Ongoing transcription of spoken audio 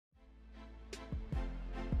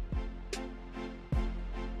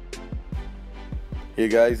Hey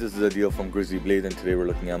guys, this is Adil from Grizzly Blade, and today we're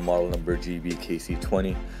looking at model number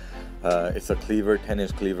Gbkc20. It's a cleaver,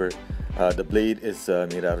 10-inch cleaver. The blade is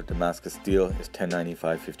made out of Damascus steel. It's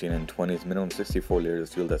 1095, 15 and 20. It's minimum 64 layers of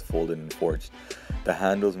steel that's folded and forged. The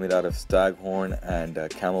handle is made out of stag horn and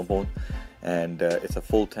camel bone, and it's a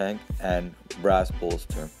full tank and brass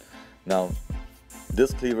bolster. Now,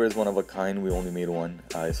 this cleaver is one of a kind. We only made one.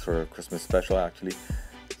 It's for a Christmas special actually.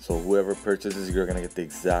 So whoever purchases, you're gonna get the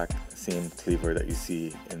exact same cleaver that you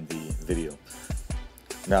see in the video.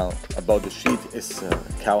 Now, about the sheath, it's a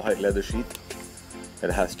cowhide leather sheath. It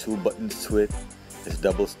has 2 buttons to it. It's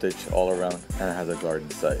double stitched all around, and it has a guard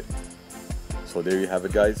inside. So there you have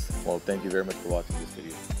it, guys. Well, thank you very much for watching this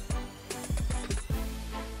video.